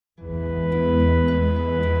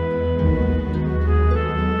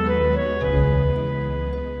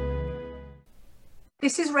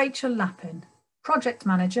This is Rachel Lappin, Project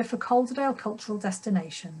Manager for Calderdale Cultural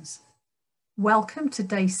Destinations. Welcome to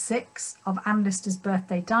Day 6 of Anne Lister's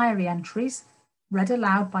birthday diary entries, read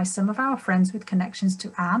aloud by some of our friends with connections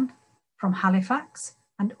to Anne from Halifax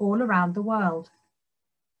and all around the world.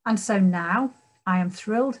 And so now I am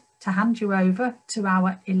thrilled to hand you over to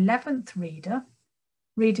our 11th reader,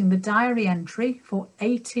 reading the diary entry for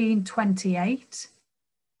 1828.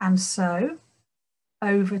 And so,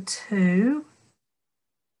 over to...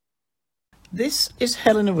 This is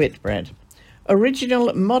Helena Whitbread,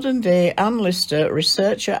 original modern-day Anne Lister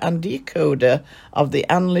researcher and decoder of the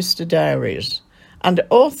Anne Lister diaries, and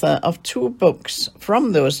author of 2 books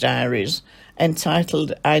from those diaries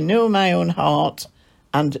entitled I Know My Own Heart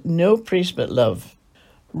and No Priest But Love.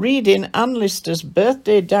 Reading Anne Lister's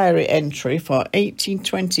birthday diary entry for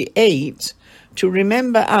 1828 to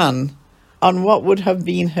remember Anne on what would have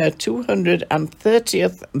been her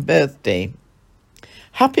 230th birthday.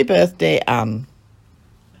 Happy birthday, Anne.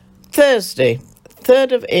 Thursday,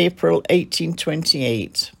 3rd of April,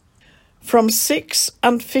 1828. From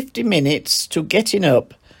 6:50 to getting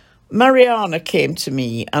up, Mariana came to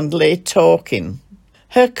me and lay talking.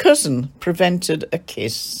 Her cousin prevented a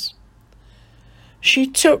kiss. She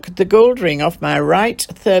took the gold ring off my right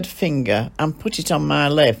third finger and put it on my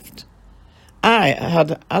left. I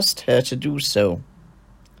had asked her to do so.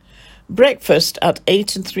 Breakfast at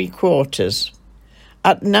 8 3/4.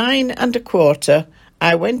 At 9 1/4,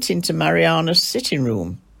 I went into Mariana's sitting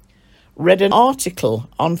room, read an article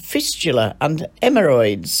on fistula and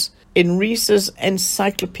hemorrhoids in Rees's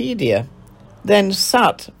Encyclopedia, then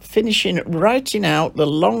sat finishing writing out the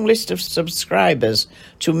long list of subscribers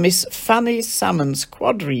to Miss Fanny Salmon's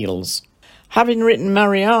quadrilles, having written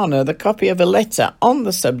Mariana the copy of a letter on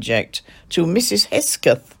the subject to Mrs.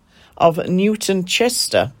 Hesketh of Newton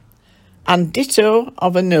Chester, and ditto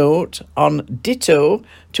of a note on ditto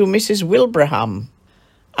to Mrs. Wilbraham,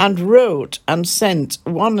 and wrote and sent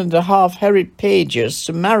 1.5 hurried pages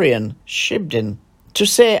to Marion, Shibden, to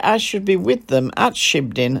say I should be with them at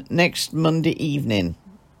Shibden next Monday evening.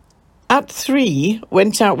 At 3,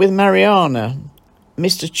 went out with Mariana,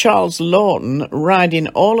 Mr. Charles Lawton riding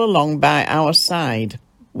all along by our side.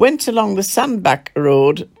 Went along the Sandbach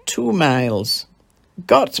Road 2 miles.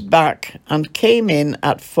 Got back and came in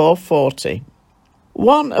at 4:40.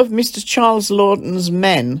 One of Mr. Charles Lawton's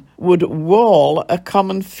men would wall a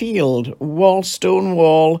common field, stone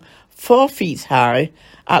wall, 4 feet high,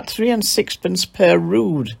 at 3 6 per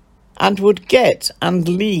rood, and would get and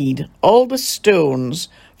lead all the stones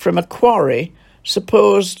from a quarry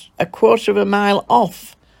supposed 1/4 mile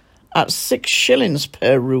off at 6 shillings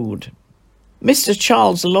per rood. Mr.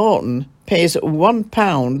 Charles Lawton pays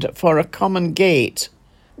 £1 for a common gate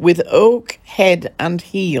with oak head and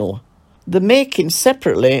heel. The making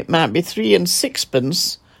separately might be 3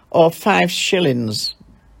 6 or 5 shillings.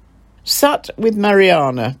 Sat with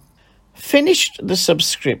Mariana. Finished the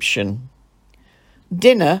subscription.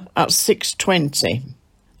 Dinner at 6:20.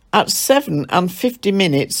 At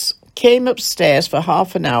 7:50 came upstairs for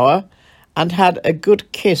half an hour and had a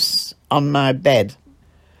good kiss on my bed.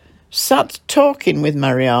 Sat talking with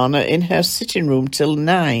Mariana in her sitting room till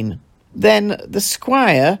 9. Then the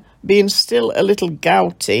squire, being still a little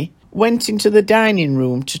gouty, went into the dining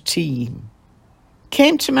room to tea.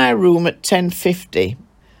 Came to my room at 10:50.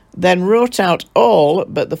 Then wrote out all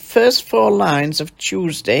but the first 4 lines of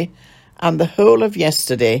Tuesday and the whole of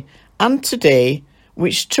yesterday and today,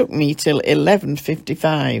 which took me till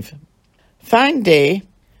 11:55. Fine day,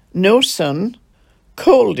 no sun,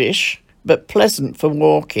 coldish but pleasant for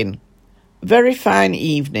walking. Very fine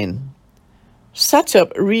evening. Sat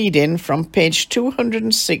up reading from page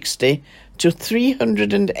 260 to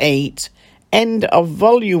 308, end of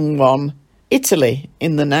volume 1, Italy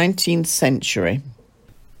in the 19th century.